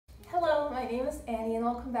name is Annie and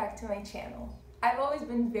welcome back to my channel. I've always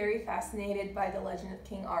been very fascinated by the legend of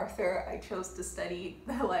King Arthur. I chose to study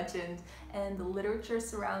the legend and the literature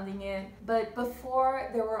surrounding it. But before,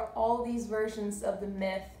 there were all these versions of the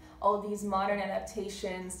myth, all these modern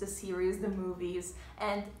adaptations, the series, the movies,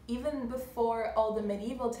 and even before all the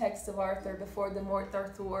medieval texts of Arthur, before the Morte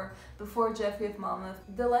d'Arthur, before Geoffrey of Monmouth,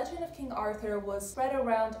 the legend of King Arthur was spread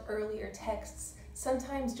around earlier texts,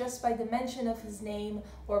 sometimes just by the mention of his name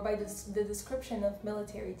or by the description of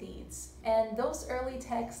military deeds. And those early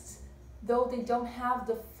texts, though they don't have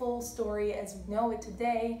the full story as we know it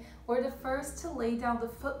today, were the first to lay down the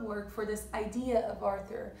footwork for this idea of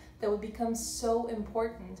Arthur that would become so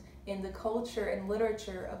important in the culture and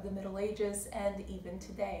literature of the Middle Ages and even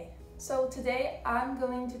today. So today I'm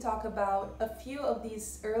going to talk about a few of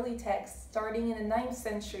these early texts starting in the 9th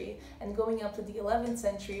century and going up to the 11th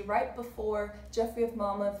century, right before Geoffrey of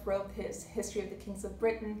Monmouth wrote his History of the Kings of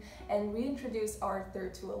Britain and reintroduced Arthur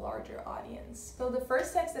to a larger audience. So the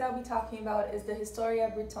first text that I'll be talking about is the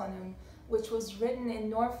Historia Brittonum, which was written in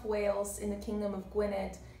North Wales in the Kingdom of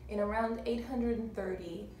Gwynedd in around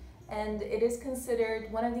 830. And it is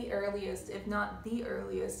considered one of the earliest, if not the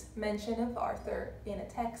earliest, mention of Arthur in a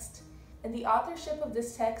text. And the authorship of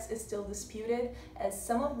this text is still disputed, as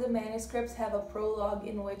some of the manuscripts have a prologue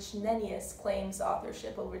in which Nennius claims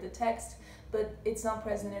authorship over the text, but it's not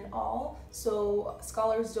present in all, so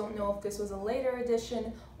scholars don't know if this was a later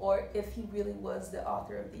edition or if he really was the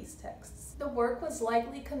author of these texts. The work was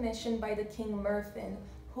likely commissioned by the King Merfyn,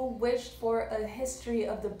 who wished for a history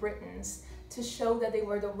of the Britons to show that they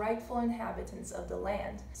were the rightful inhabitants of the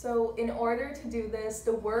land. So in order to do this,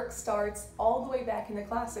 the work starts all the way back in the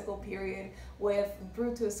classical period with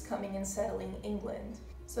Brutus coming and settling England.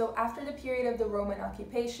 So after the period of the Roman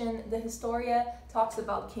occupation, the Historia talks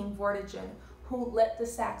about King Vortigern, who led the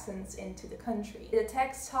Saxons into the country. The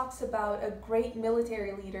text talks about a great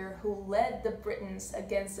military leader who led the Britons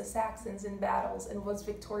against the Saxons in battles and was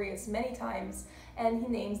victorious many times, and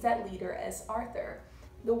he names that leader as Arthur.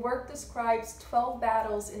 The work describes 12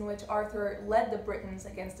 battles in which Arthur led the Britons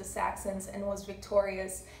against the Saxons and was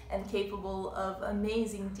victorious and capable of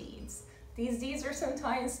amazing deeds. These deeds are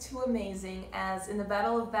sometimes too amazing, as in the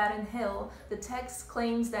Battle of Badon Hill, the text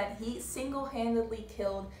claims that he single-handedly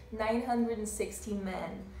killed 960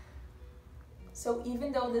 men. So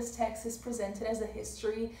even though this text is presented as a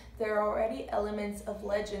history, there are already elements of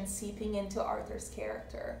legend seeping into Arthur's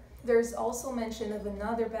character. There's also mention of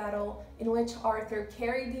another battle in which Arthur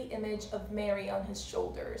carried the image of Mary on his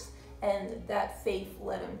shoulders, and that faith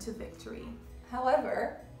led him to victory.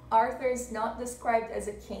 However, Arthur is not described as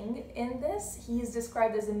a king in this. He is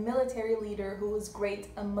described as a military leader who was great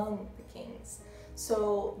among the kings.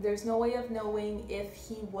 So there's no way of knowing if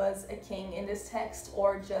he was a king in this text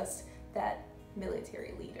or just that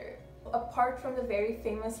military leader. Apart from the very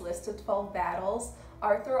famous list of 12 battles,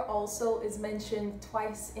 Arthur also is mentioned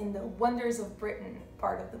twice in the Wonders of Britain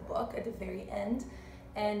part of the book at the very end.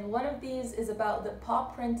 And one of these is about the paw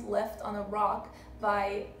print left on a rock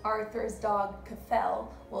by Arthur's dog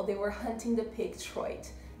Cathal while they were hunting the pig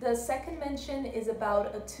Troit. The second mention is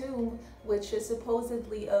about a tomb which is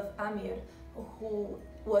supposedly of Amir, who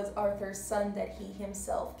was Arthur's son that he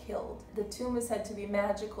himself killed. The tomb is said to be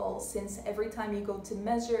magical since every time you go to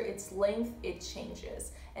measure its length, it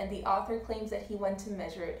changes, and the author claims that he went to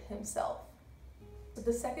measure it himself.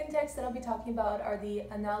 The second text that I'll be talking about are the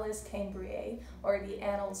Annales Cambriae, or the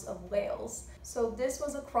Annals of Wales. So this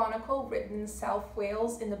was a chronicle written in South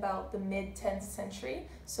Wales in about the mid-10th century,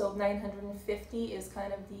 so 950 is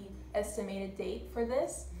kind of the estimated date for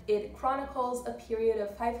this. It chronicles a period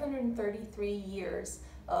of 533 years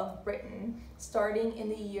of Britain, starting in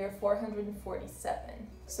the year 447.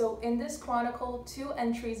 So in this chronicle, 2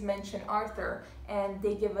 entries mention Arthur, and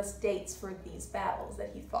they give us dates for these battles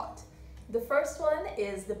that he fought. The first one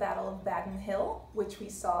is the Battle of Badon Hill, which we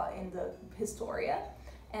saw in the Historia,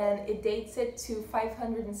 and it dates it to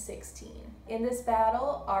 516. In this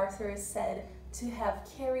battle, Arthur is said to have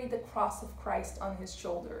carried the cross of Christ on his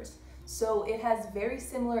shoulders. So it has very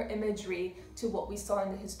similar imagery to what we saw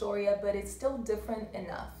in the Historia, but it's still different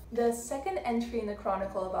enough. The second entry in the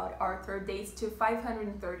chronicle about Arthur dates to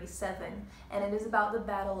 537, and it is about the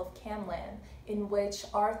Battle of Camlan, in which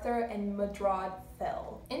Arthur and Modrod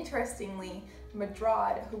fell. Interestingly,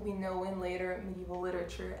 Modrod, who we know in later medieval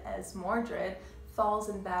literature as Mordred, falls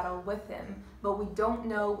in battle with him, but we don't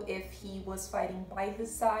know if he was fighting by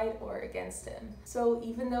his side or against him. So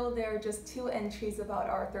even though there are just 2 entries about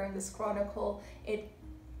Arthur in this chronicle, it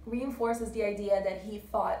reinforces the idea that he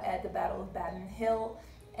fought at the Battle of Badon Hill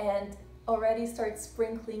and already starts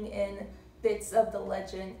sprinkling in bits of the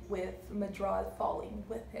legend with Madrod falling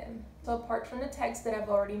with him. So apart from the texts that I've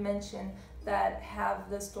already mentioned that have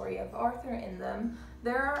the story of Arthur in them,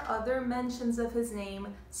 there are other mentions of his name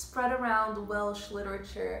spread around Welsh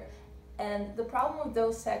literature. And the problem with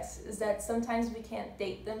those texts is that sometimes we can't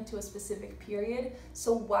date them to a specific period.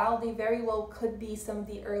 So while they very well could be some of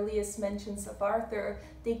the earliest mentions of Arthur,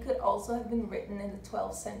 they could also have been written in the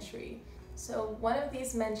 12th century. So one of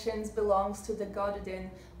these mentions belongs to the Gododin,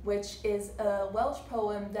 which is a Welsh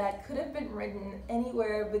poem that could have been written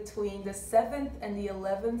anywhere between the 7th and the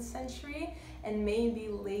 11th century, and maybe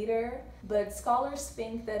later, but scholars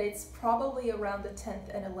think that it's probably around the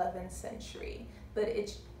 10th and 11th century, but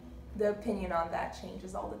the opinion on that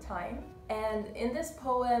changes all the time. And in this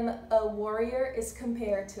poem, a warrior is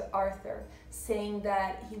compared to Arthur, saying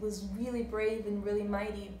that he was really brave and really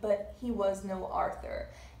mighty, but he was no Arthur.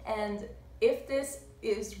 And if this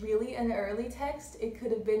is really an early text, it could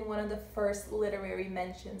have been one of the first literary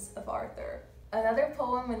mentions of Arthur. Another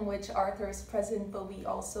poem in which Arthur is present, but we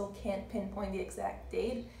also can't pinpoint the exact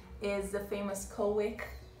date, is the famous Cywyll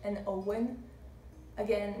and Owen.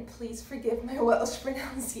 Again, please forgive my Welsh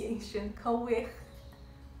pronunciation. Cywyll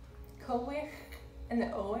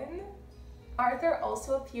and Owen. Arthur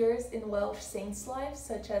also appears in Welsh saints' lives,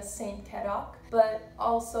 such as Saint Cadog, but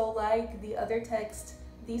also like the other text,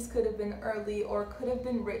 these could have been early or could have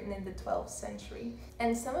been written in the 12th century.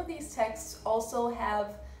 And some of these texts also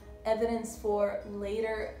have evidence for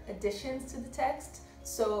later additions to the text.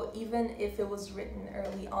 So even if it was written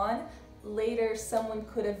early on, later someone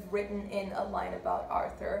could have written in a line about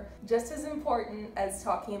Arthur. Just as important as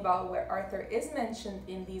talking about where Arthur is mentioned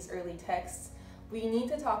in these early texts, we need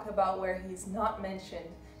to talk about where he's not mentioned,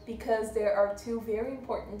 because there are two very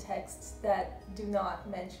important texts that do not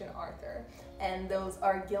mention Arthur, and those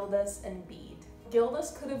are Gildas and Bede.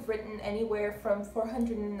 Gildas could have written anywhere from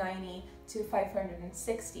 490 to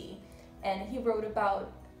 560, and he wrote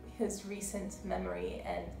about his recent memory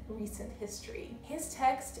and recent history. His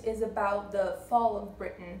text is about the fall of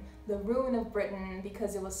Britain, the ruin of Britain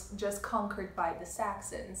because it was just conquered by the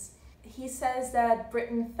Saxons. He says that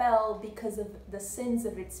Britain fell because of the sins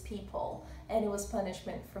of its people, and it was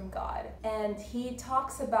punishment from God. And he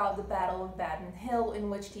talks about the Battle of Badon Hill, in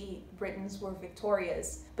which the Britons were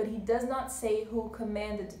victorious, but he does not say who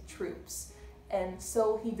commanded the troops. And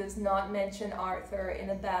so he does not mention Arthur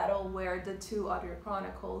in a battle where the two other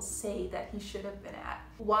chronicles say that he should have been at.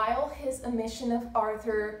 While his omission of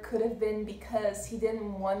Arthur could have been because he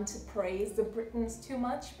didn't want to praise the Britons too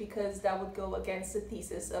much, because that would go against the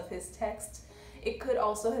thesis of his text, it could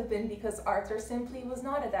also have been because Arthur simply was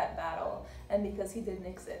not at that battle and because he didn't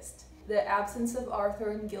exist. The absence of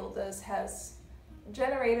Arthur in Gildas has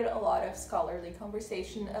generated a lot of scholarly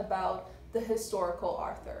conversation about the historical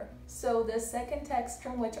Arthur. So the second text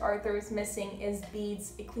from which Arthur is missing is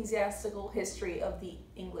Bede's Ecclesiastical History of the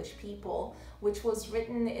English People, which was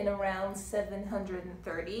written in around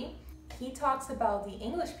 730. He talks about the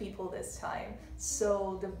English people this time,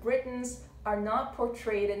 so the Britons are not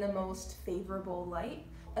portrayed in the most favorable light.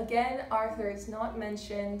 Again, Arthur is not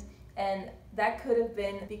mentioned, and that could have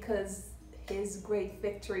been because his great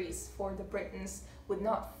victories for the Britons would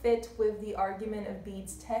not fit with the argument of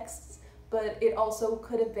Bede's texts, but it also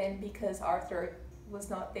could have been because Arthur was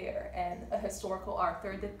not there and a historical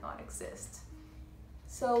Arthur did not exist.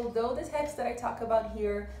 So though the text that I talk about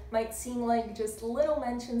here might seem like just little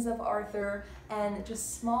mentions of Arthur and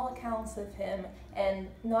just small accounts of him and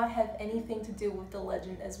not have anything to do with the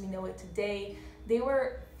legend as we know it today, they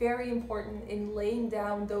were very important in laying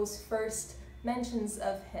down those first mentions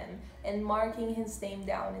of him and marking his name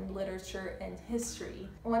down in literature and history.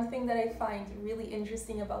 One thing that I find really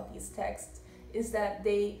interesting about these texts is that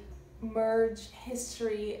they merge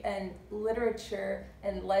history and literature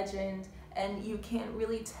and legend, and you can't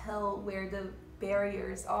really tell where the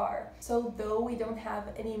barriers are. So though we don't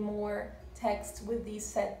have any more texts with these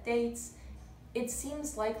set dates, it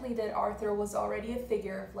seems likely that Arthur was already a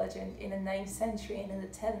figure of legend in the 9th century and in the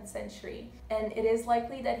 10th century, and it is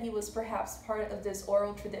likely that he was perhaps part of this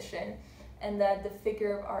oral tradition and that the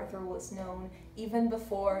figure of Arthur was known even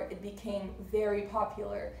before it became very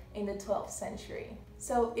popular in the 12th century.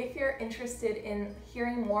 So if you're interested in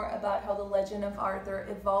hearing more about how the legend of Arthur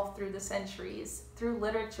evolved through the centuries, through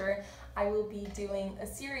literature, I will be doing a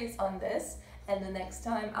series on this, and the next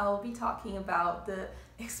time I will be talking about the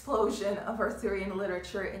explosion of Arthurian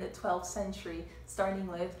literature in the 12th century, starting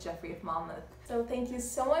with Geoffrey of Monmouth. So thank you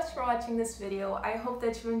so much for watching this video. I hope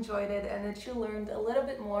that you enjoyed it and that you learned a little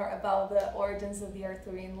bit more about the origins of the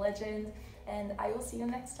Arthurian legend, and I will see you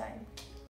next time.